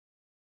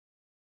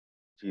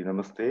Ji,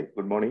 namaste.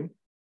 Good morning.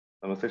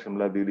 Namaste,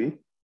 Shamla Didi.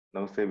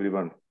 Namaste,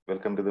 everyone.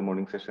 Welcome to the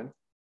morning session.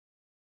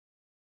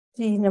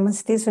 जी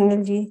नमस्ते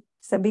सुनील जी,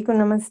 सभी को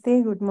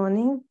नमस्ते, good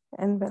morning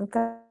and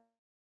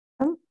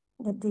welcome.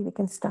 Jyoti, we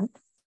can start.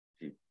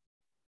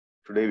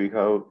 Today we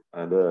have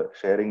the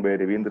sharing by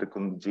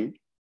Ravindera ji.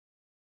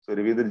 So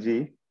Ravindera ji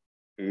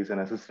is an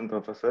assistant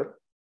professor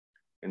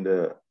in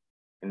the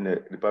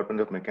Department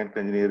of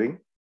Mechanical Engineering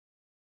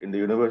in the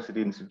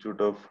University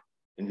Institute of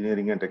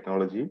Engineering and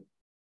Technology,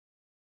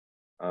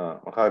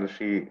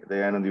 Maharishi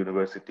Dayanand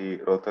University,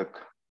 Rohtak,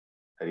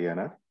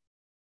 Haryana.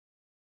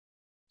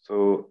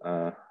 So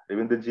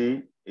Ravindera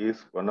ji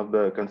is one of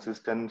the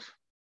consistent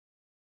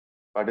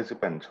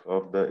participants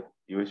of the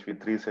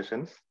UHV 3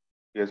 sessions.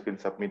 He has been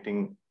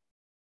submitting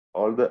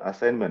all the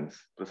assignments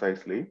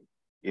precisely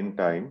in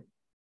time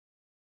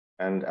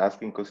and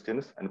asking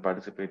questions and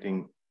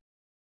participating,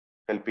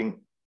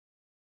 helping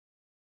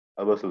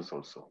ourselves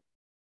also.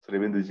 So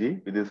Ravindra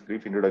ji, with this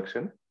brief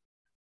introduction,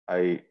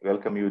 I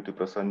welcome you to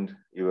present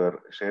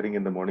your sharing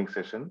in the morning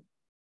session.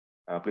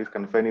 Please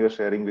confine your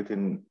sharing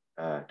within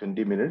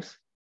 20 minutes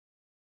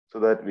so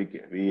that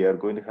we are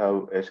going to have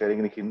a sharing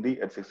in Hindi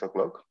at 6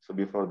 o'clock. So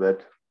before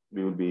that,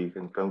 we will be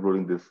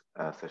concluding this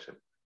session.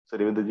 So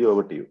Ravindra ji,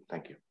 over to you.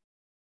 Thank you.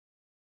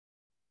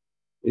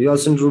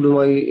 Yes,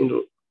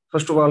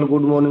 first of all,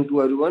 good morning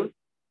to everyone.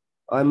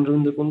 I am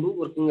Ravindera Kundu,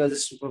 working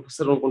as a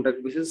professor on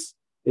contract basis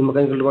in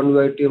Mechanical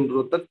Department IITM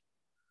Rohtak.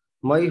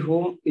 My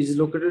home is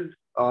located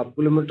a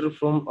kilometer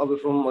away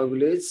from my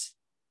village.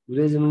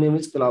 Village name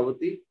is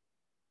Kalavati.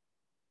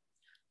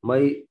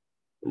 My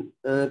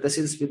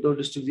Tehsil Spito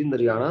district in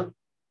Haryana.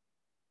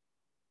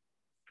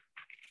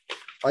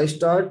 I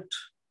start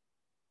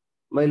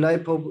my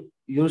life of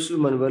University of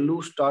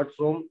Manvallu start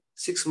from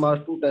 6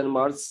 March to 10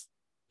 March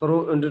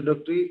through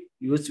introductory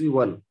UHV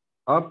 1.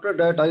 After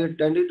that, I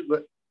attended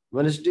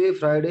Wednesday,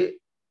 Friday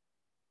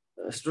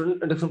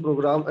student induction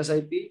program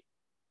SIP.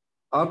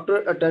 After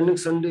attending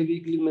Sunday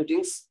weekly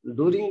meetings,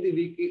 during the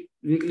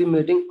weekly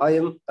meeting, I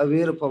am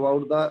aware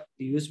about the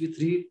UHV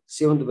 3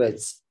 7th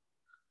batch.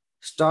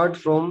 Start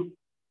from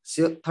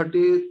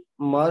 30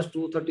 March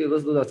to 30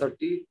 August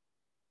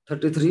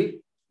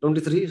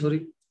 2023.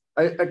 Sorry.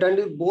 I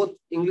attended both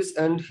English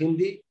and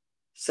Hindi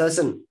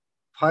session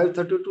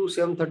 5:30 to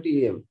 7:30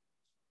 AM.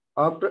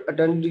 After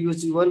attending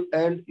UHV 1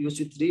 and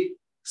UHV 3,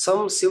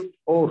 some shift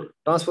or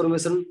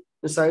transformation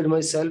inside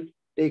myself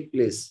take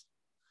place.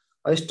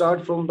 I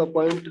start from the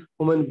point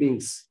human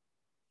beings.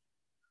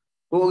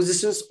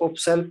 Coexistence of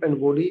self and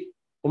body.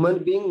 Human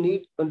being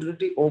need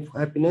continuity of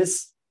happiness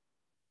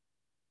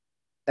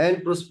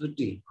and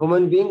prosperity.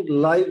 Human being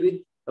live with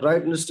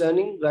right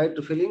understanding, right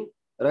feeling,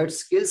 right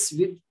skills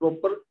with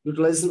proper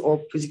utilization of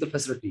physical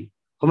facility.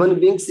 Human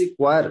beings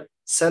require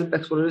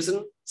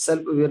self-exploration,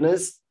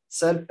 self-awareness,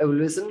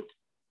 self-evaluation.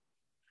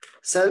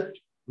 Self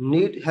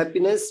need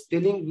happiness,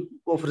 feeling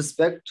of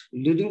respect,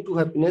 leading to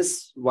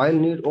happiness, while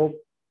need of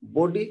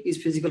body is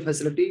physical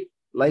facility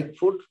like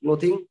food,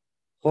 clothing,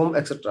 home,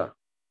 etc.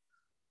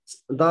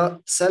 The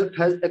self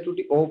has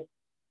activity of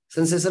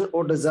sensation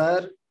or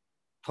desire,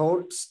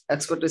 thoughts,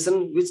 expectation,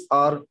 which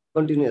are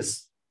continuous.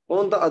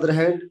 On the other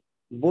hand,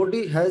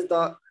 body has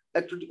the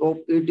activity of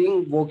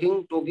eating, walking,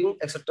 talking,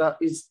 etc.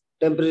 is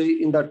temporary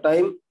in the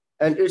time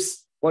and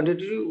its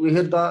quantitative,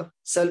 where the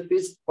self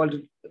is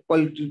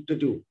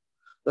qualitative.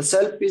 The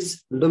self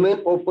is domain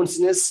of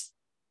consciousness,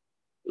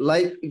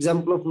 like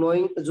example of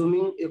knowing,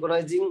 assuming,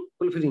 recognizing,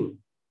 fulfilling.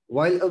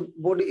 While a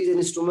body is an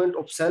instrument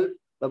of self,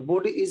 the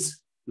body is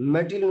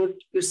material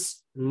unit.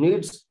 Its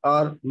needs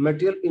are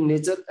material in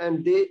nature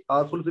and they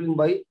are fulfilled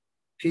by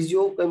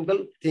physiochemical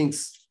things.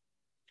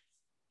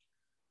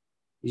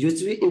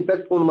 Usually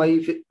impact on my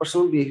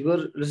personal behavior,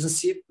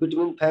 relationship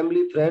between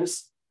family,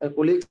 friends, and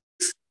colleagues,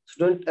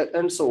 students,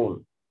 and so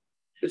on.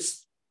 It's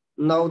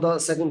now the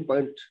second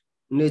point,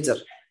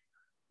 nature.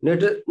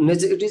 Nature,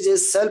 it is a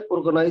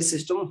self-organized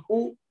system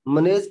who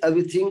manage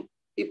everything.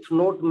 If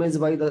not managed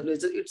by the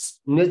nature, it's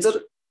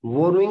nature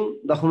warming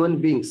the human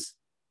beings.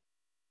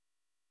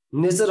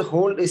 Nature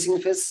hold a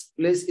significant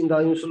place in the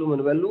universal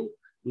human value.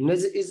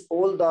 Nature is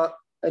all the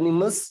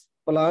animals,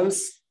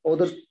 plants,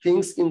 other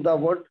things in the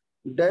world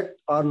that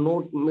are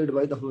not made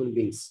by the human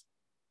beings.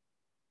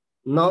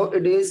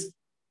 Nowadays,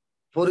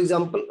 for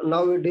example,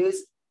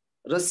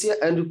 Russia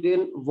and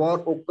Ukraine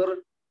war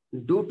occur.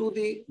 Due to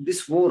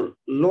this war,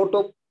 lot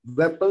of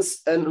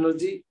weapons and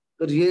energy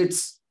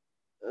creates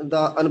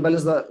the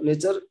unbalance the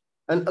nature,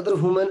 and other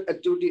human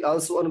activity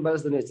also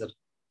unbalance the nature.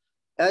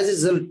 As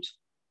a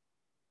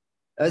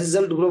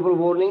result, global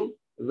warming,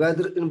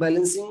 weather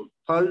imbalancing,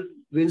 flood,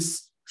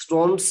 winds,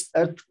 storms,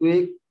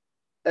 earthquake,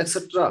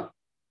 etc.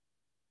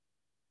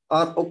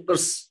 are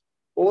occurs.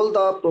 All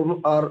the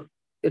problems are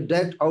a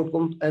direct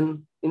outcome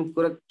and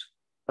incorrect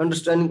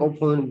understanding of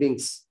human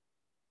beings.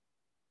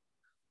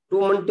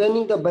 To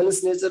maintaining the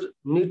balanced nature,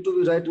 need to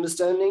be right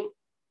understanding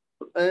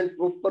and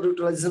proper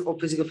utilization of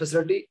physical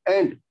facility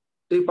and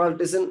tree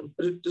plantation,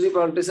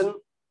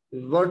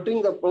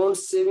 watering the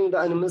ponds, saving the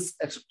animals,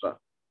 etc.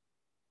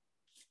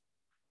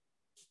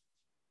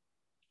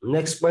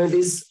 Next point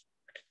is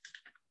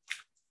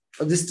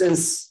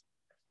existence,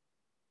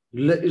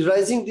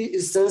 realizing the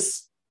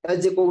existence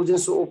as a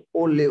coexistence of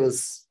all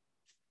levels.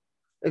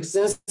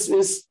 Existence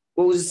means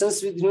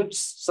coexistence with units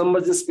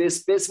submerged in space.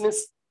 Space means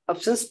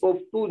absence of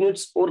two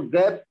units or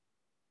gap.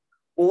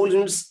 All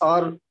units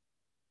are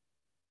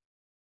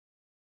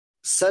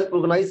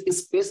self-organized in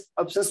space.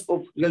 Absence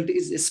of reality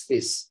is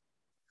space.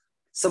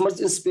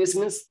 Submerged in space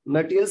means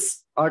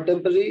materials are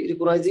temporary,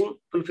 recognizing,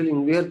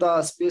 fulfilling. Where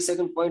the space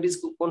second point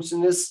is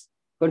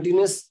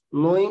continuous,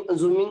 knowing,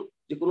 assuming,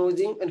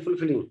 recognizing, and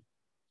fulfilling.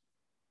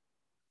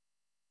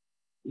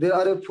 There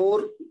are four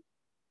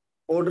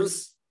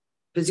orders: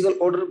 physical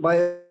order,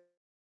 bio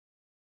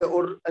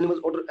order, animal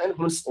order, and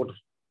human's order.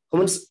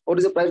 Human's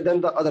order is prior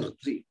than the other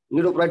three.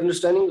 Need of right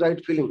understanding,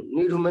 right feeling.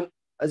 Need human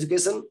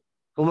education,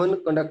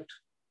 human conduct.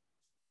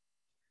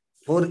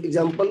 For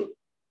example,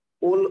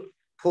 all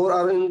four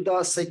are in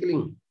the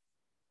cycling.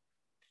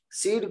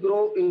 Seed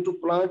grow into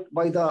plant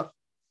by the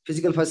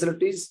physical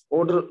facilities,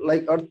 order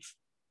like earth.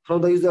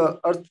 From the use of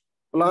earth,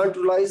 plant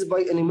utilized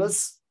by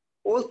animals.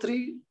 All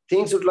three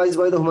things utilized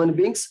by the human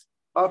beings.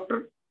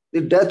 After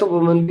the death of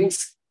human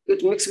beings,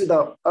 it mixes with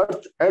the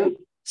earth and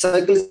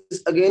cycles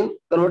again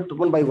convert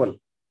one by one.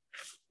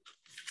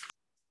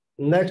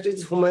 Next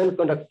is human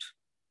conduct.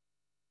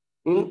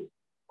 In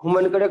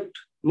human conduct,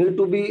 need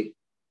to be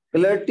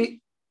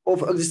clarity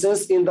of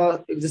existence in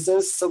the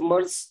existence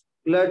submerged,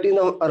 clarity in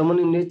the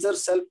harmony in nature,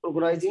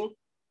 self-organizing,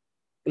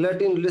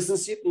 clarity in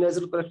relationship,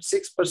 natural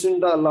characteristics,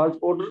 6% the large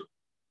order,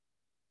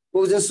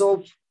 coexistence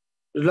of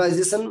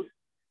realization,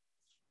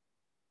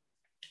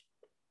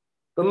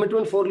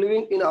 commitment for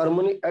living in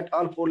harmony at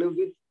all for live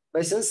with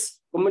patience,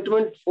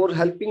 commitment for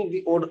helping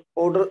the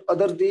order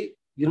other the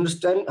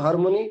understand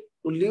harmony,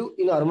 to live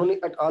in harmony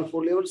at all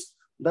four levels,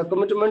 the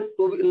commitment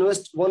to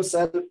invest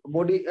oneself,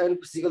 body and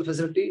physical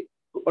facility,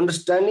 to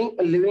understanding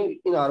and living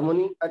in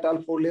harmony at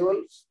all four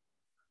levels,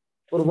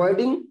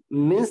 providing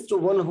means to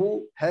one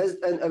who has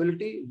an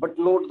ability but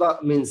not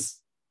the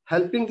means,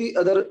 helping the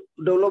other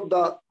to develop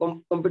the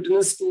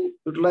competence to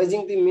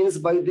utilizing the means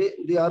by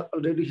they are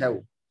already have,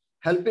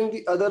 helping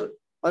the other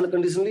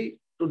unconditionally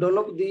to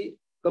develop the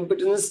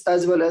competence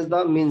as well as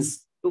the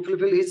means to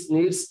fulfill his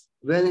needs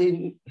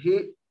when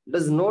he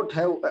does not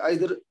have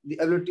either the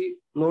ability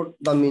nor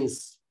the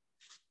means.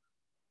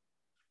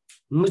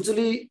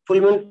 Mutually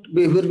fulfillment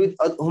behavior with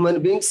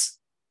human beings,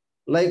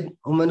 like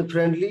human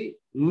friendly,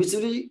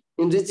 mutually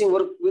enriching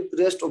work with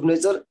rest of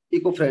nature,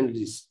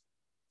 eco-friendly.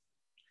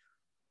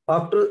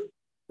 After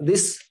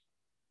this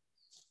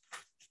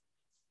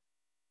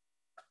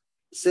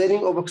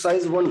sharing of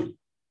exercise 1,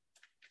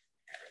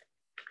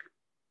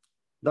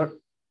 the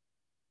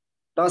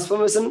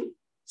transformation,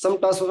 some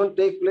transformation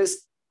take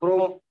place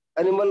from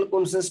animal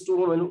consciousness to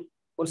human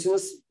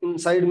consciousness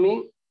inside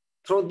me.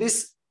 Through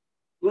this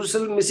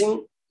crucial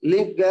missing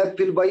link gap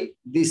filled by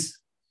this.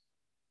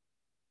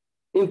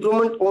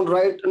 Improvement on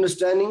right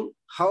understanding,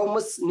 how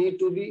much need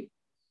to be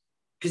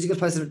physical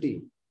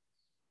facility.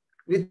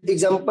 With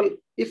example,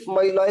 if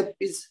my life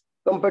is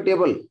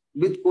compatible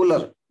with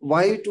cooler,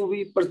 why to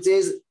be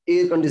purchase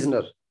air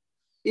conditioner?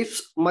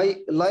 If my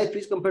life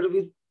is compatible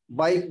with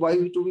bike, why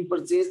to be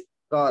purchase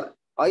car?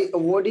 I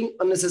avoiding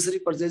unnecessary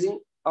purchasing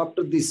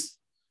after this.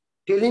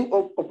 Feeling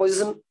of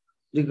opposition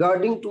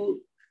regarding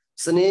to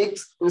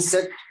snakes,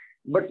 insect,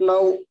 but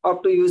now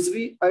after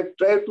USV, I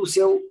try to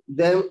save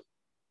them.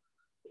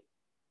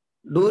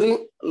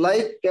 During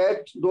like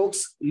cat,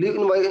 dogs live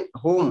in my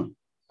home.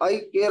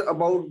 I care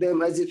about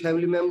them as a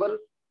family member.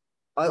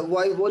 I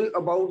worry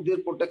about their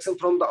protection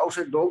from the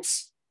outside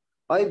dogs.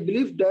 I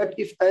believe that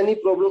if any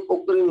problem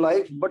occur in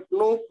life, but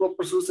no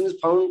proper solution is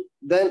found,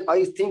 then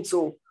I think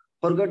so.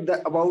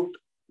 Forget about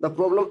the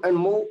problem and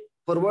move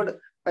forward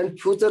and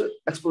future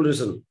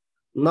exploration.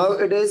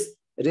 Nowadays,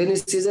 rainy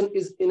season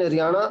is in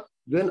Haryana.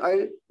 When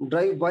I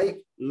drive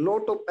bike,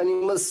 lot of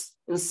animals,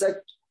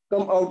 insects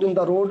come out in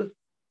the road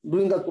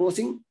during the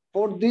crossing.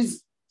 For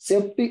this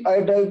safety,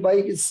 I drive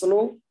bike is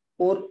slow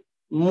or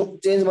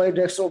change my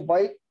direction of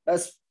bike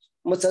as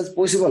much as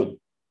possible.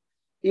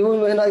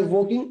 Even when I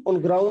walking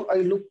on ground, I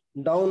look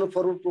down and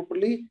forward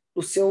properly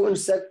to save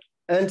insect,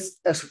 ants,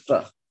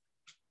 etc.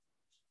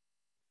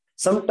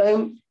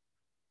 Sometimes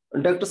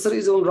doctor sir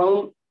is on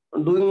round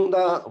doing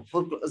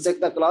check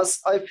the class.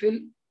 I feel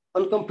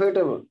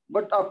uncomfortable,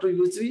 but after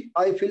USV,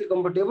 I feel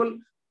comfortable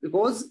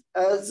because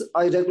as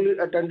I regularly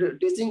attended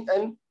teaching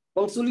and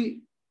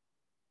punctually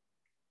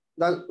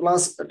the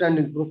class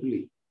attended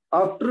properly.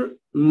 After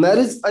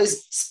marriage, I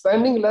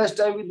spending less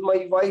time with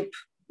my wife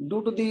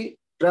due to the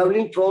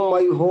traveling from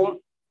my home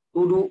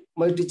to do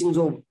my teaching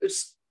job.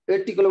 It's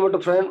 80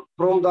 kilometers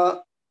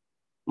from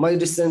my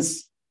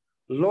distance.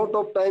 Lot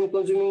of time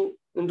consuming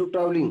into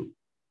traveling.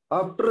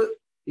 After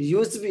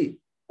USB,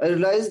 I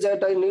realized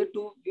that I need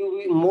to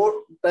give more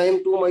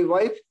time to my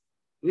wife.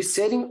 We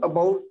sharing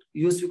about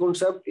USB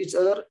concept each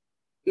other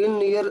in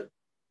near.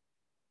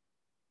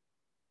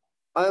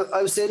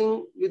 I'm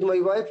sharing with my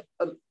wife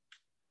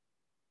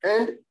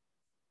and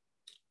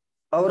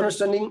our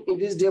understanding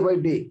increase day by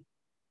day.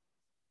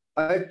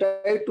 I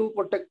try to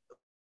protect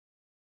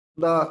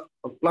the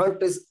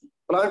plant is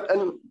plant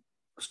and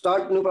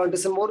start new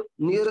plantation more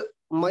near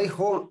my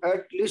home.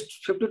 At least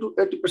 50 to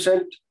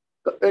 80%,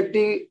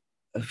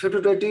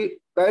 50 to 80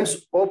 kinds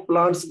of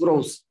plants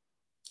grows.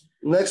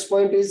 Next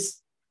point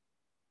is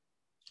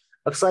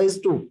exercise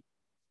 2.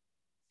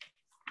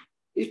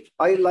 If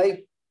I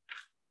like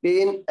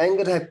pain,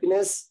 anger,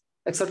 happiness,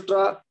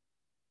 etc.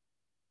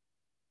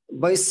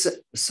 by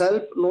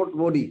self, not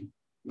body.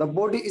 The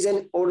body is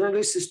an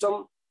ordinary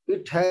system.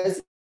 It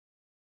has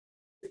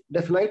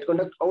definite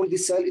conduct. All the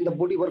cells in the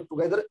body work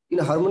together in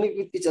harmony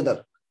with each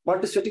other,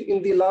 participating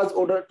in the large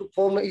order to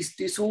form a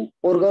tissue,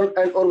 organ,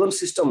 and organ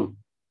system.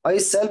 I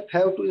self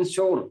have to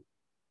ensure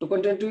the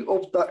continuity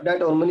of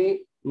that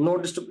harmony,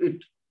 not disturb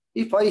it.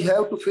 If I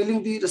have to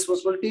feeling the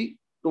responsibility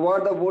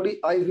toward the body,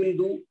 I will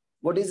do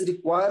what is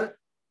required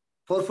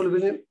for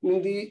fulfilling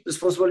the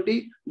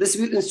responsibility. This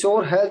will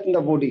ensure health in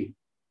the body.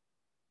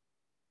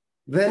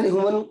 When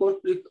humans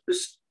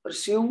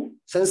receive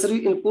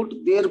sensory input,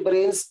 their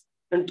brains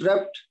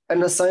interpret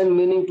and assign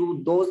meaning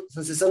to those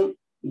sensations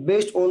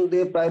based on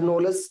their prior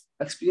knowledge,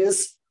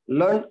 experience,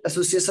 learned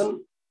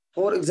association.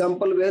 For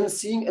example, when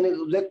seeing an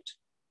object,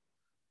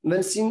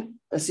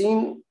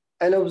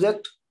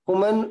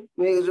 human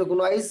may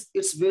recognize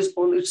it based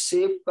on its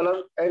shape,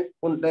 color, and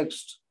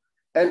context,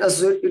 and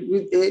associate it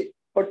with a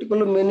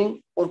particular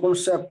meaning or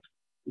concept.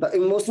 The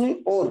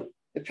emotional or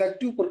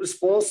affective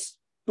response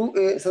to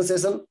a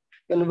sensation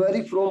can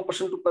vary from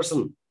person to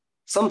person.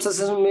 Some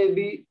sensations may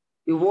be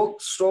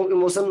evoke strong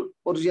emotion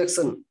or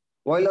reaction,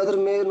 while others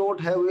may not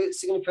have a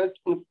significant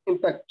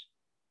impact.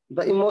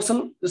 The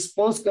emotion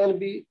response can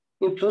be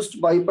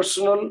influenced by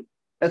personal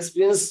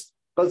experience,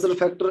 cultural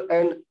factor,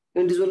 and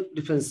individual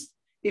difference.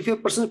 If a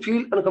person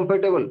feels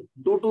uncomfortable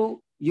due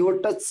to your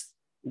touch,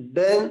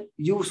 then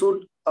you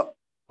should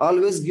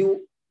always give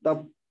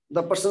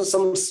the person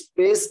some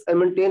space and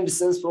maintain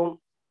distance from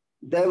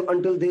them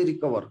until they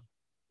recover.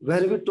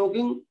 When we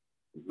talking,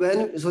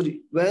 when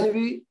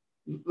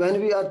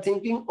we are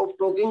thinking of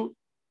taking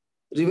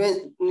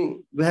revenge,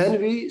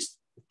 when we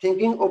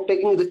thinking of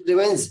taking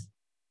revenge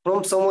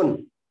from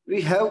someone,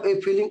 we have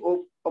a feeling of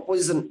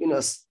opposition in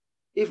us.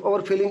 If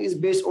our feeling is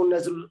based on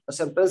natural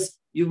acceptance,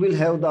 you will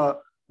have the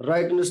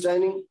right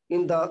understanding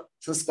in the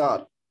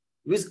sanskar,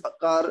 which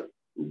are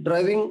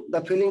driving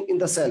the feeling in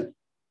the self.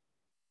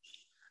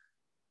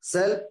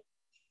 There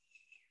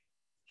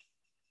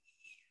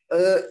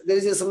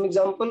is some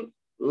example.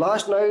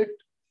 Last night,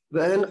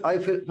 when I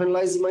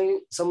finalized my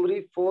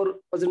summary for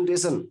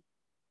presentation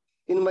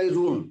in my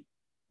room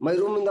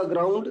in the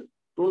ground.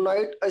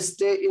 Tonight, I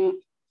stay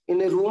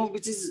in a room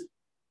which is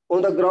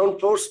on the ground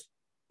floor.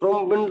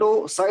 From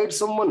window side,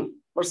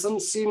 person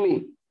see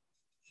me.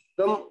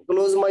 Come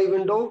close my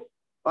window.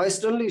 I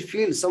suddenly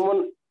feel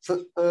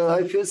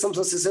I feel some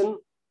sensation.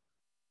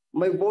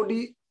 My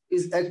body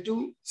is active,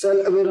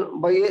 self-aware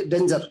by a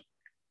danger.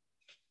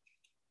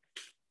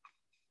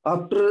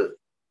 After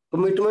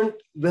commitment,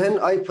 when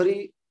I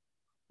free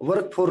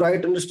work for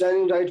right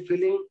understanding, right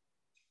feeling,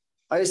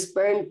 I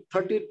spend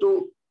 30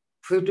 to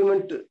 50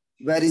 minutes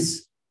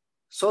varies.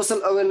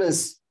 Social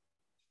awareness,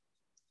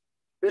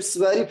 it's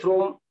vary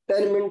from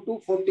 10 minutes to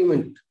 40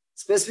 minutes.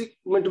 Specific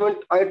commitment,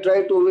 I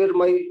try to aware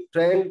my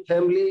friend,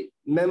 family,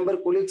 member,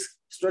 colleagues,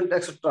 student,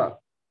 etc.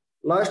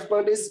 Last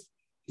point is,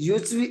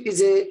 UHV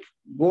is a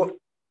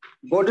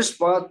goddess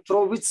path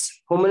through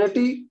which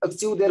humanity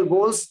achieve their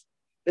goals.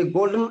 A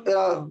golden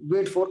era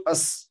wait for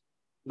us.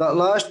 At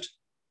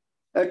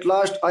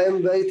last, I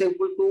am very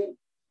thankful to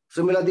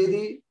Srimila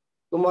Didi,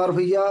 Kumar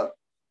Bhaiya,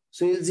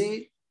 Sunil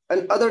ji,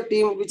 and other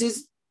team, which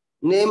is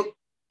name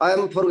I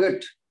am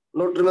forget,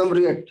 not remember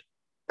yet,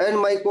 and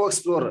my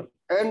co-explorer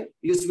and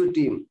UCB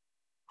team,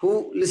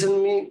 who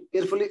listened me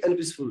carefully and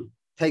peaceful.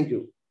 Thank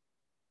you.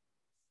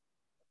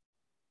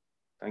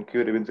 Thank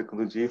you,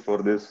 Ravindera ji,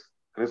 for this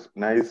crisp,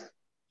 nice,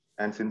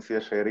 and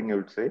sincere sharing, I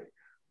would say.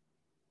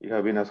 You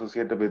have been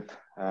associated with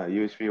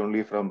UHV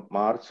only from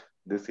March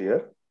this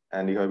year,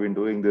 and you have been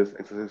doing this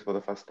exercise for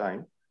the first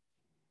time.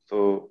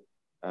 So,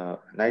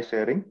 nice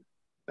sharing.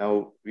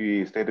 Now,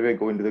 we straight away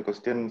go into the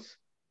questions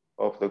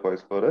of the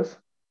co-explorers.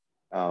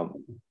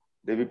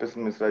 Devi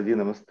Prasanna Misra ji,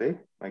 namaste.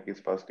 Mic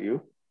is passed to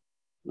you.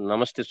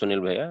 Namaste,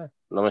 Sunil Bhaiya.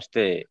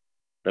 Namaste,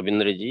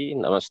 Ravindera ji.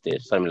 Namaste,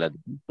 Sharmila ji.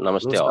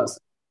 Namaste all.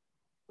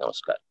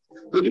 नमस्कार।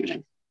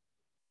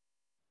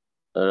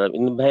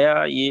 रविंद्र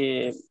भैया,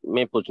 ये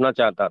मैं पूछना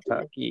चाहता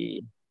था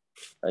कि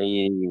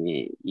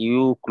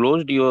you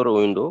closed your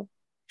window,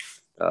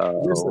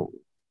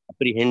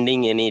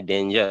 apprehending any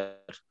danger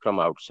from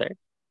outside.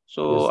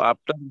 So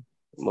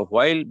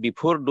yes.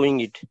 Before doing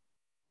it,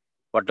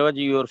 what was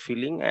your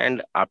feeling,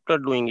 and after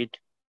doing it,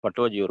 what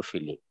was your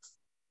feeling?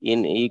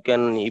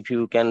 If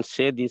you can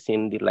say this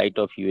in the light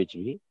of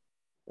UHV,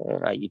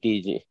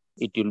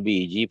 it will be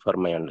easy for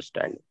my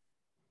understanding.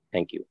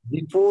 Thank you.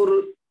 Before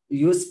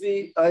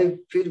USB, I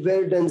feel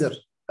very danger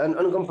and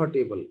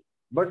uncomfortable.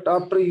 But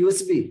after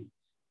USB,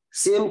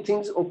 same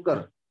things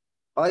occur.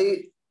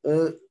 I,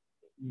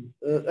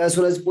 as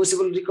soon as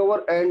possible,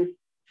 recover and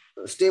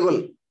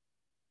stable.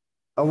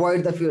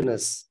 Avoid the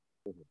fearness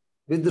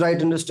with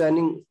right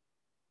understanding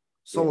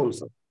so on,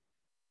 sir.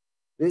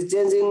 This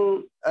change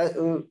in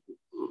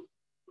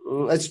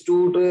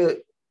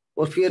attitude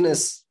or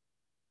fairness.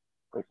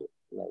 Okay.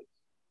 Nice.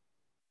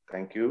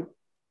 Thank you,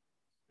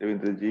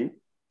 Ravindra ji,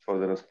 for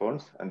the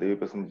response, and Devi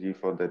Prasanna ji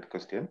for that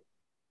question.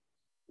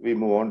 We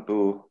move on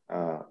to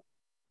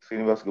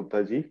Srinivas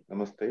Gupta ji.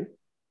 Namaste.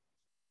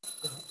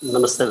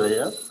 Namaste,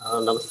 Bhaiya.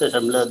 Namaste,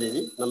 Ramla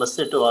Didi.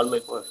 Namaste to all my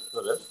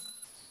co-scholars.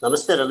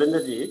 Namaste,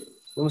 Ravindra ji.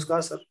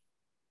 Namaskar, sir.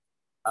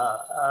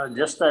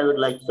 Just I would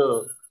like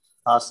to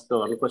ask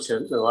one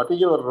question. What is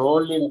your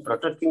role in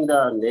protecting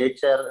the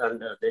nature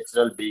and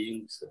natural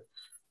beings?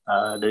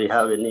 Do you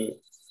have any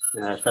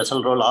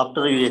special role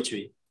after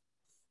UHV?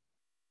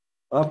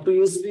 After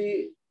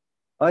UHV,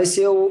 I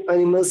save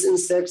animals,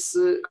 insects,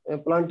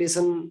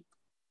 plantation.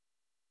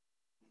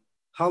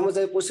 How much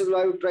I possible,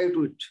 I will try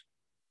to it.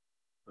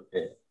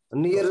 Okay.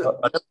 Near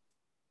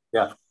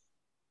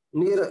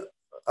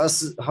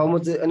us, how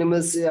much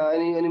animals,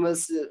 any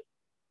animals,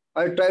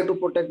 I try to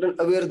protect and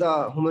aware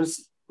the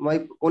humans,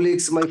 my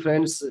colleagues, my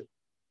friends,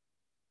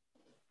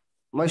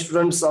 my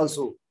students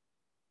also.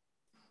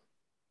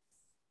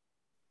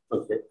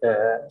 Okay.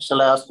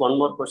 Shall I ask one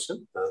more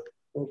question?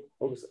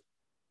 Okay, sir.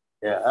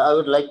 Yeah, I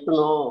would like to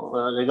know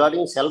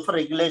regarding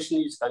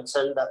self-regulation is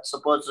concerned.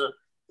 Suppose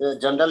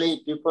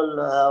generally people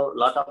have a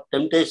lot of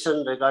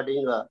temptation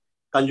regarding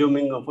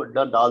consuming of food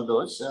and all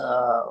those.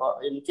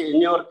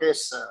 In your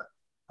case,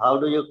 how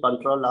do you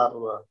control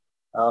or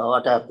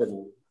what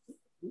happened?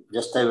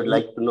 Just I would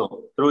like to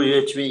know. Through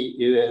UHV,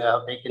 you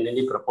have taken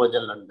any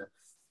proposal and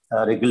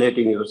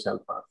regulating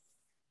yourself?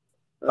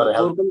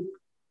 For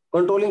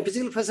controlling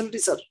physical facility,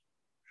 sir.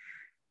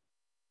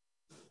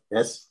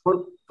 Yes.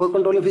 For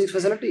controlling physical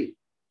facility.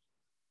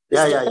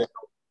 Yeah.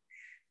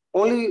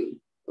 Only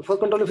for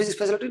controlling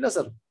physical facility, no,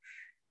 sir.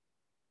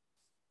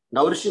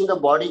 Nourishing the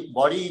body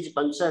is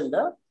concerned.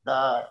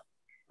 The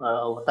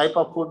type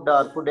of food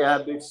or food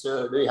habits,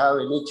 do you have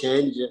any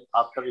change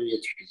after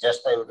UHV?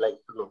 Just I would like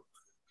to know.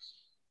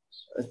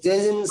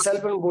 Change in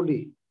self and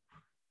body.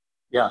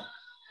 Yeah.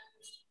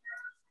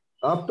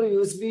 After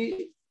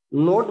UHV,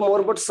 not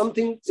more, but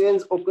something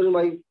change occur in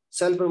my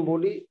self and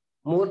body.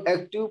 More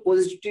active,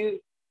 positive,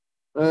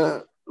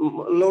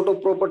 lot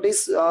of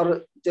properties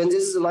are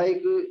changes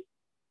like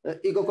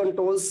ego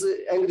controls,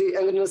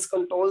 angriness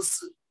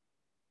controls,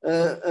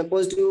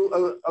 positive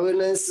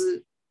awareness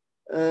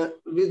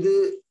with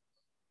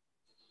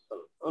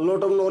a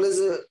lot of knowledge,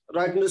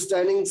 right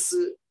understandings,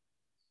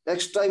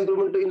 extra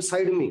improvement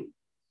inside me.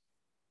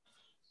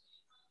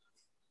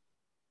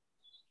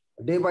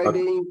 Day by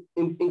day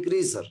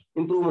increase, sir,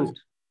 improvement.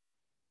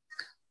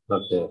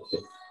 Okay.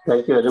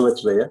 Thank you very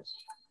much, Bhaiya.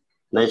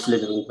 Nice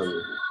listening from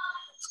you.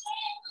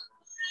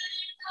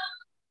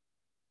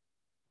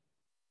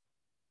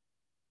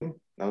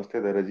 Namaste,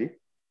 Daraji.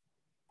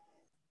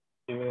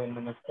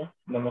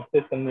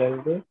 नमस्ते संजय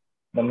जी,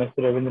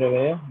 नमस्ते रविंद्र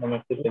भैया,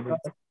 नमस्ते सभी को।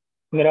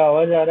 मेरा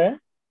आवाज आ रहा है?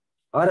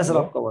 आ रहा है सर,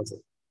 आपका आवाज है।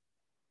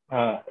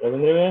 हाँ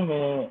रविंद्र भैया,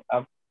 मैं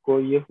आपको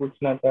ये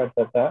पूछना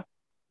चाहता था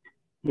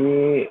कि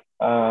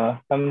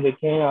हम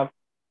देखें आप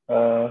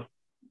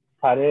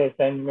सारे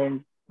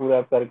असाइनमेंट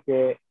पूरा करके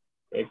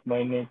 1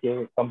 महीने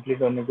के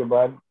कंप्लीट होने के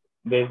बाद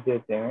भेज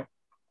देते हैं,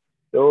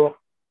 तो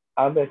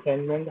आप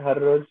असाइनमेंट हर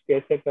रोज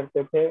कैसे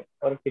करते थे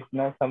और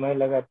कितना समय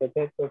लगाते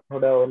थे, तो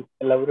थोड़ा और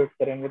एलाबोरेट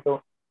करेंगे तो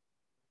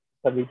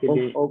सभी के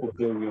लिए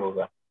उपयोगी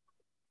होगा।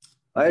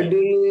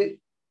 Ideally,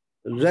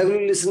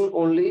 regularly listen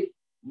only,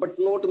 but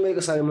not make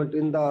assignment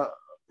in the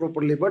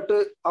properly. But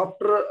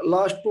after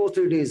last 2 or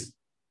 3 days,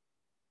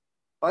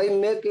 I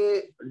make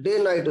a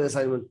day-night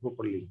assignment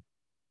properly.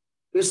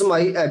 It's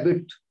my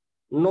habit,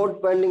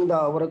 not pending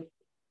the work.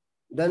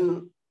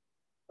 Then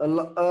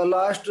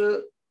last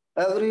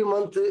every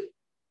month,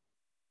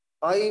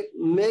 I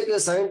make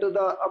assign to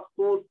the up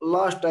to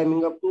last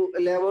timing up to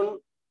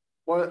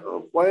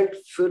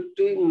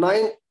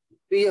 11:59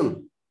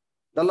 p.m.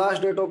 The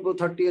last date of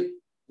 30th,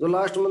 जो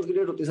last month की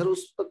date होती है sir,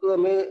 उस तक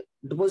हमें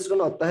deposit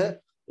करना होता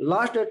है।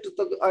 लास्ट डेट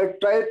तक I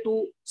try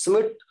to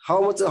submit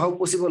how much how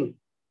possible.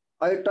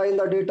 I try in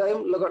the day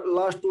time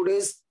last 2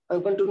 days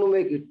and continue to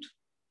make it.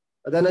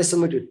 Then I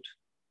submit it.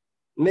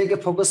 Make a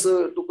focus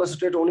to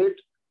concentrate on it,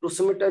 to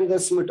submit and then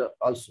submit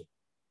also.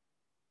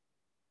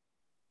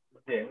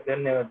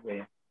 धन्यवाद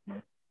भैया।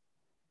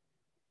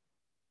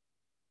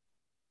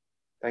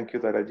 Thank you,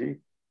 Daraji.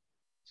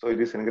 So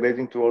it is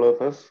encouraging to all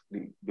of us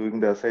doing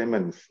the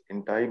assignments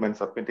in time and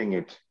submitting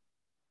it.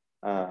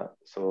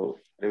 So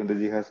Ravindra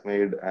ji has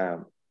made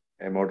a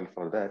model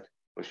for that,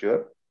 for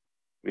sure.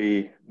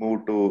 We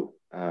move to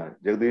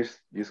Jagdish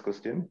ji's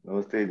question.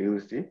 Namaste,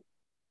 Jagdish ji.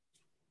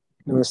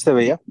 Namaste,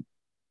 Bhaiya.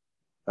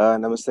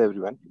 Namaste,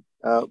 everyone.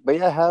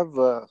 Bhaiya, I have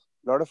a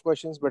lot of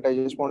questions, but I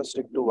just want to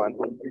stick to one.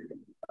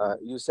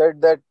 You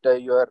said that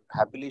you are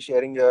happily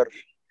sharing your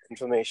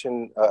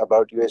information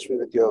about UHV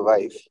with your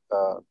wife.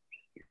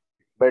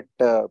 But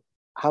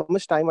how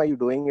much time are you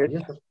doing it?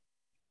 Yeah.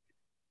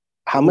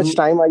 How much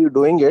time are you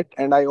doing it?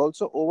 And I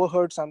also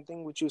overheard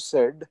something which you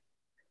said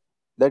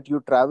that you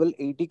travel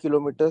 80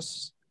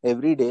 kilometers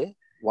every day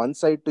one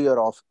side to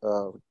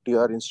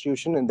your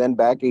institution and then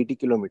back 80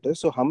 kilometers.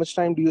 So how much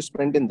time do you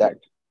spend in that?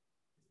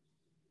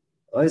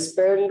 I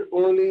spend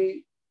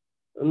only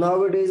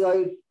nowadays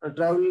I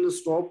travel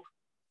stop,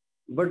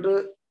 but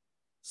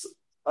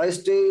I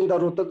stay in the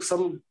Rohtak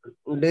some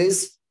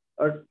days.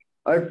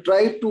 I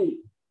try to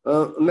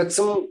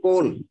maximum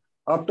call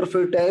after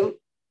free time,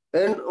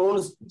 and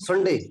on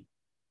Sunday.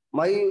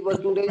 My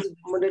working day is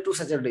Monday to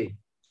Saturday.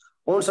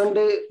 On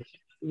Sunday,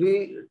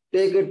 we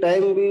take a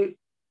time, we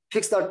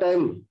fix the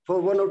time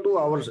for 1 or 2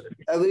 hours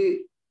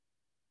every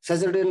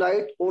Saturday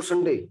night or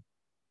Sunday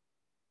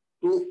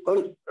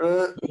to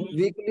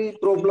weekly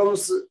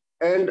problems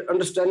and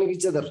understanding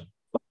each other.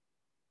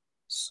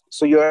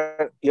 So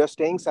you're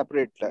staying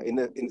separate in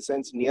the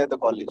sense near the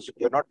college.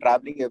 You're not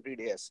traveling every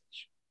day as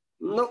such.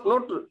 No,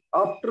 not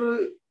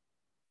after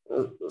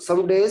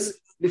some days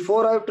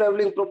before I'm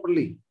traveling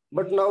properly.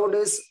 But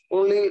nowadays,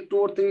 only 2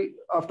 or 3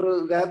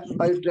 after gap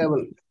I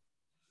travel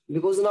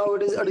because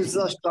nowadays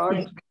admission start.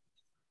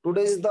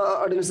 Today is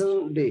the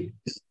admission day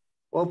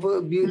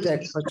of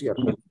B.Tech first year.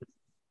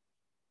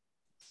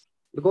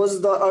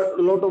 Because the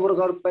lot of work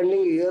are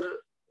pending here,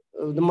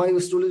 my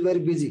schedule is very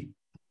busy.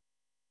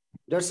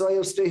 That's why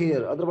I stay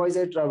here. Otherwise,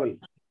 I travel.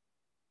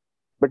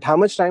 But how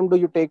much time do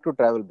you take to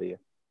travel, Bhaiya?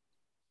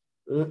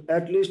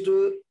 At least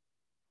 2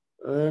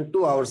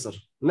 hours, sir.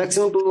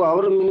 Maximum 2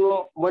 hours,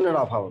 minimum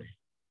 1.5 hours.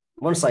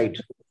 One side.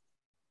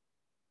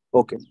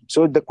 Okay.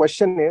 So the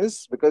question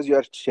is, because you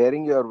are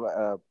sharing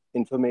your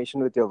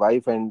information with your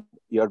wife and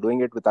you are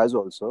doing it with us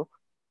also,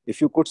 if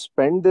you could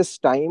spend this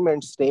time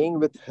and staying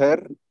with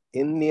her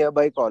in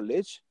nearby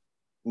college,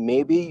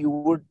 maybe you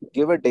would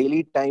give a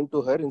daily time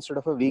to her instead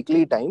of a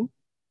weekly time,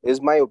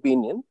 is my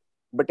opinion.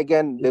 But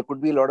again, there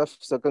could be a lot of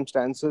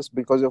circumstances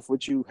because of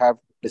which you have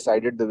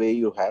decided the way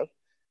you have.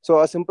 So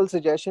a simple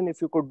suggestion,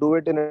 if you could do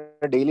it in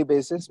a daily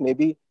basis,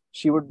 maybe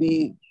she would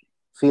be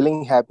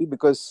feeling happy,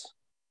 because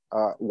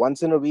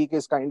once in a week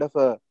is kind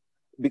of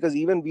because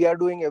even we are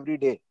doing every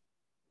day.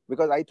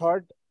 Because I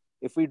thought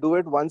if we do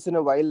it once in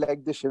a while,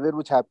 like the Shivir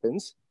which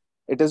happens,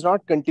 it is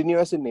not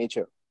continuous in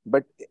nature.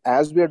 But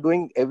as we are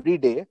doing every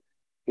day,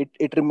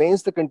 it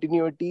remains the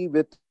continuity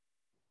with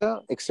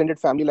the extended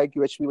family like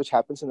UHV, which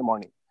happens in the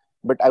morning.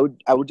 But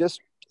I would just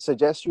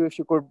suggest you, if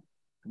you could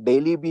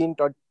daily be in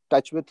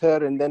touch with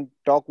her and then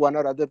talk one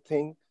or other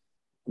thing,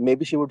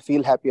 maybe she would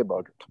feel happy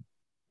about it.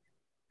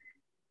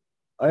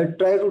 I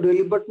try to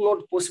daily, but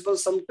not possible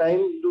sometime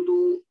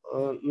due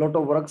to lot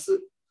of works.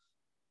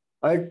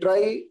 I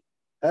try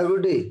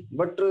every day,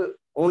 but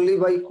only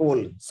by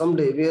call.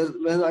 Someday,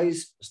 when I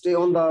stay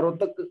on the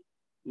Rohtak,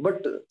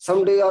 but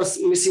some day are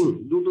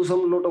missing due to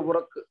some lot of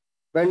work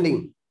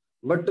pending.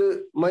 But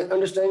my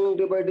understanding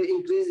day by day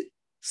increase.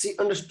 She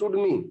understood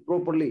me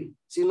properly.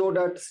 She know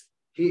that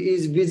he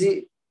is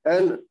busy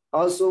and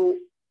also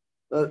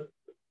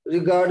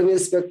regard me,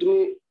 respect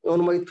me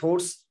on my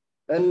thoughts,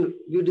 and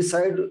we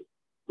decide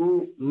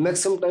to make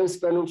some time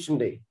spend on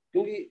Sunday.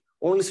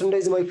 Only Sunday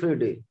is my free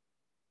day.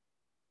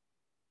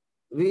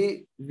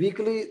 We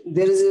weekly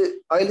there is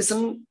I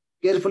listen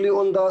carefully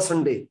on the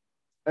Sunday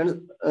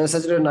and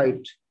Saturday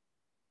night.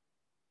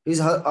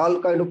 Is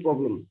all kind of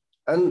problem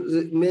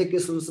and make a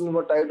solution.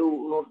 What I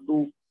do not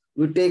do,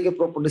 we take a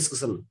proper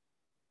discussion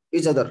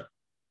each other.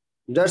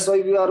 That's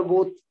why we are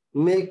both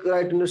make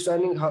right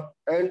understanding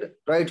and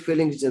right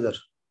feeling each other.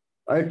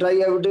 I try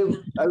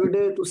every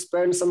day to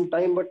spend some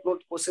time, but not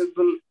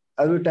possible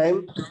every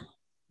time.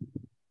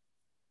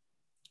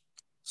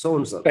 So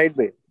on, sir. Right,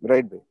 Bhai.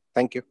 Right, Bhai.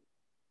 Thank you.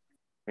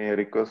 May I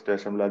request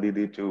Shamla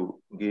Didi to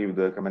give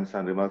the comments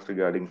and remarks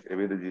regarding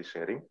Ravindera ji's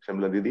sharing.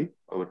 Shamla Didi,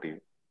 over to you.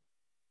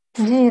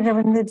 Ji,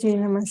 Ravindera ji,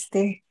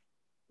 namaste.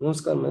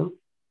 Namaskar, ma'am.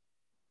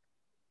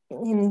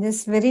 In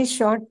this very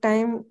short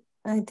time,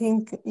 I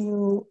think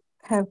you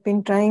have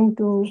been trying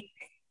to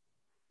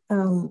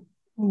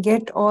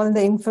get all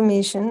the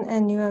information,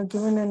 and you have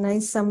given a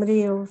nice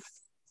summary of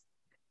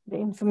the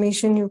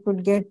information you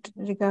could get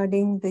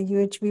regarding the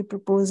UHV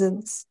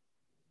proposals.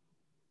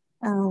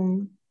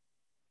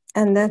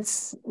 And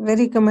that's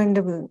very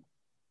commendable.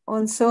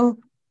 Also,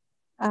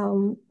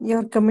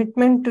 your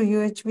commitment to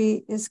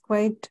UHV is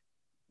quite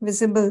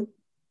visible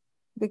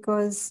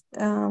because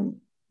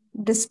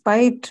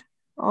despite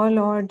all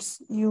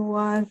odds, you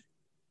are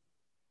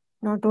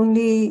not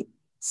only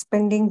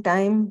spending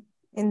time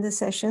in the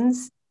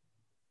sessions,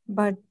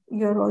 but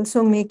you're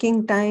also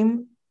making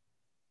time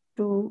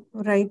to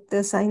write the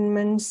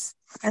assignments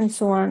and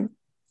so on.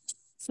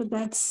 So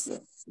that's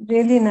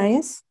really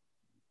nice.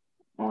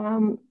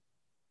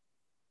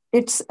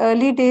 It's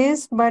early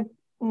days, but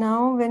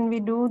now when we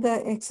do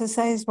the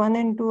exercise 1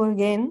 and 2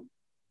 again,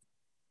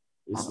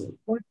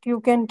 what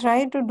you can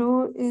try to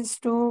do is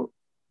to,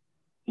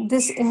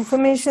 this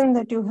information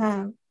that you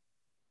have,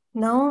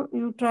 now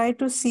you try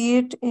to see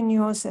it in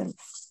yourself.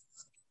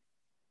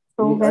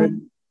 So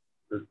when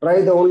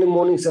try the only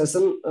morning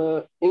session,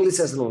 English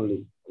session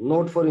only,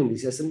 not for Hindi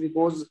session,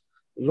 because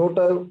lot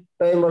of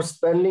time are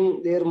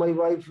spending there. My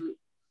wife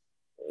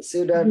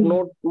said that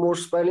not more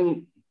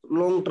spending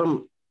long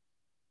term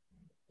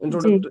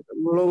introductory,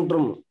 long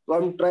term. So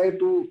I'm trying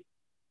to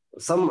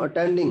some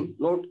attending,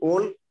 not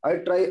all. I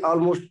try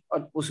almost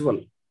at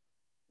possible.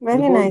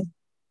 Very nice.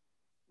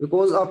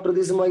 Because after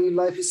this, my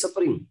life is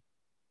suffering.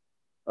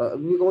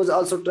 Because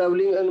also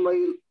traveling and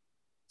my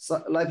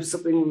life is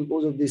suffering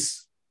because of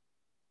this.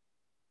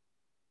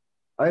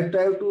 I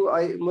try to,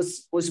 I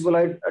must possible,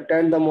 I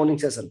attend the morning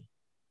session.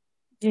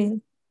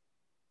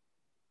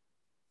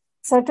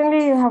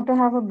 Certainly, you have to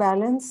have a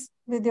balance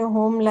with your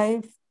home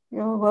life,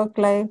 your work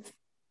life,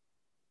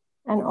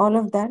 and all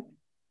of that.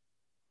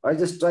 I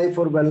just try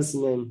for balance,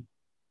 ma'am.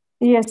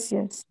 Yes,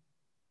 yes.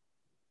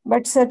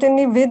 But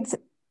certainly with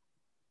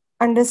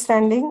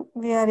understanding,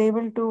 we are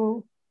able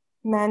to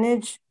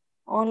manage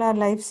all our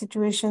life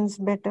situations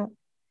better.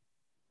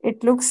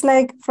 It looks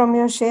like from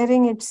your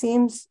sharing, it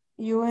seems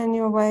you and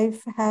your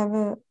wife have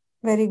a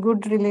very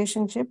good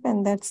relationship,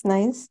 and that's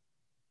nice.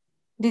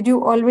 Did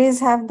you always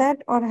have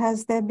that, or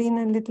has there been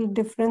a little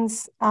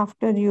difference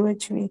after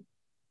UHV?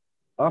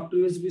 After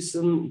UHV,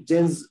 some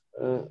change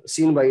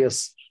seen by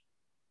us.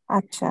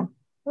 Acha.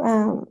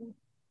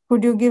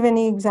 Could you give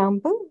any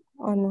example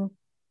or no?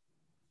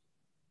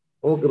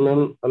 Okay,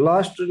 ma'am.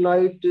 Last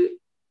night,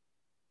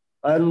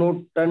 I not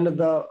turned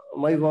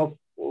my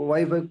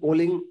wife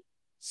calling.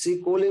 She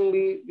calling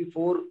me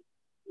before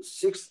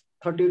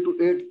 6:30 to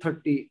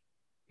 8:30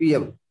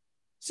 p.m.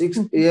 6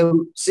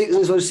 a.m.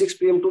 6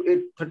 p.m.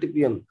 to 8:30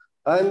 p.m.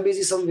 I am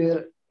busy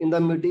somewhere in the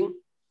meeting.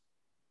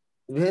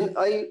 When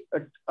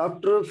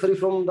after free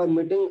from the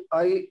meeting,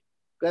 I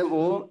came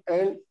home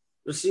and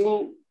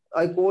receiving,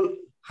 I call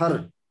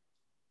her.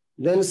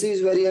 Then she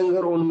is very angry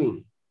on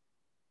me.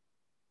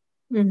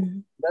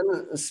 Then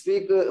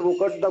speak,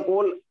 cut the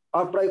call.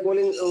 After I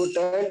calling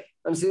 10,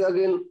 and she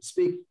again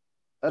speak.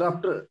 And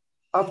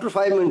after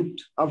 5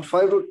 minutes, after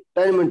 5 to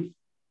 10 minutes,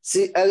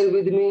 she agree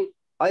with me.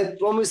 I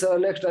promise her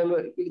next time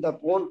I pick the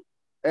phone,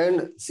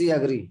 and she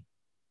agree.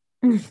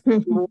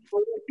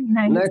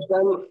 Nice. Next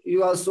time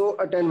you also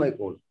attend my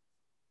call.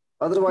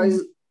 Otherwise,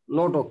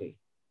 not okay.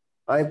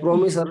 I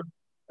promise her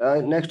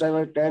next time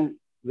I attend,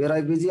 where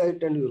I busy, I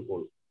attend your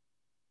call.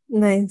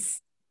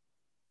 Nice.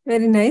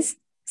 Very nice.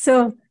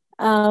 So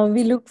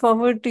we look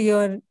forward to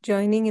your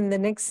joining in the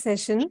next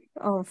session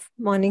of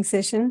morning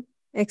session,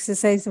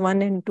 exercise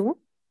 1 and 2.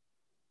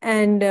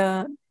 And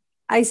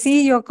I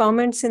see your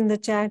comments in the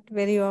chat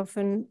very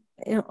often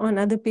on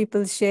other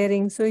people's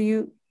sharing. So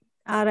you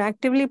are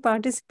actively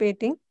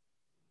participating.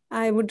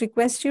 I would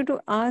request you to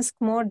ask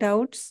more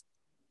doubts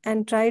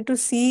and try to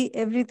see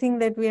everything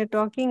that we are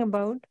talking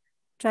about.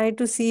 Try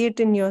to see it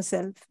in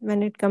yourself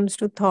when it comes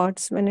to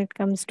thoughts, when it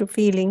comes to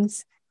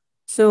feelings.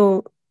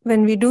 So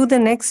when we do the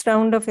next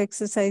round of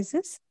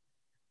exercises,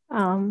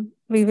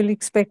 we will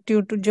expect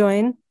you to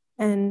join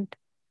and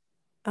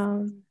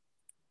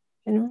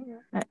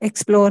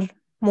explore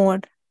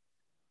more.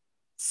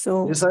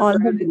 So Yes,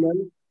 I'm ready,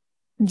 ma'am.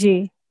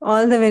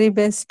 All the very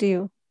best to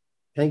you.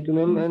 Thank you,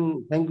 ma'am,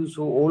 and thank you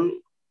so all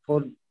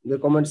for the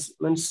comments.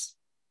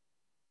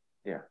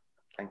 Yeah,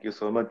 thank you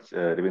so much,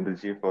 Ravindra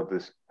ji, for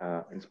this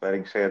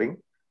inspiring sharing,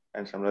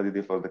 and Shamla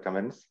Didi for the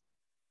comments,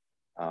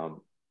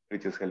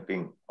 which is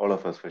helping all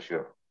of us for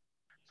sure.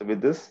 So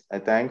with this, I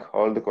thank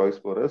all the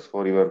co-explorers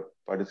for your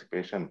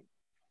participation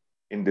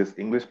in this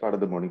English part of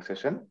the morning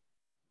session.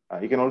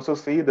 You can also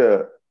see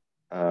the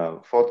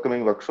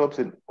forthcoming workshops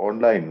in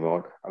online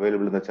mode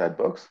available in the chat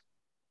box.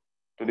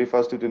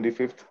 21st to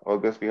 25th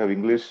August, we have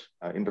English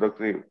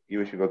introductory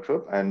UHV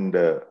workshop, and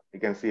you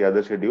can see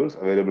other schedules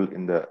available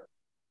in the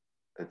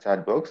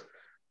chat box.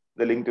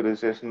 The link to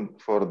registration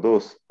for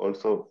those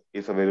also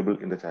is available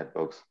in the chat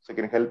box. So you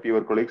can help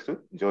your colleagues to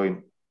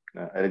join,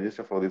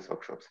 register for these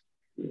workshops.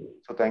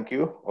 So thank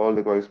you all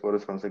the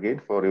co-explorers once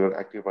again for your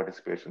active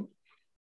participation.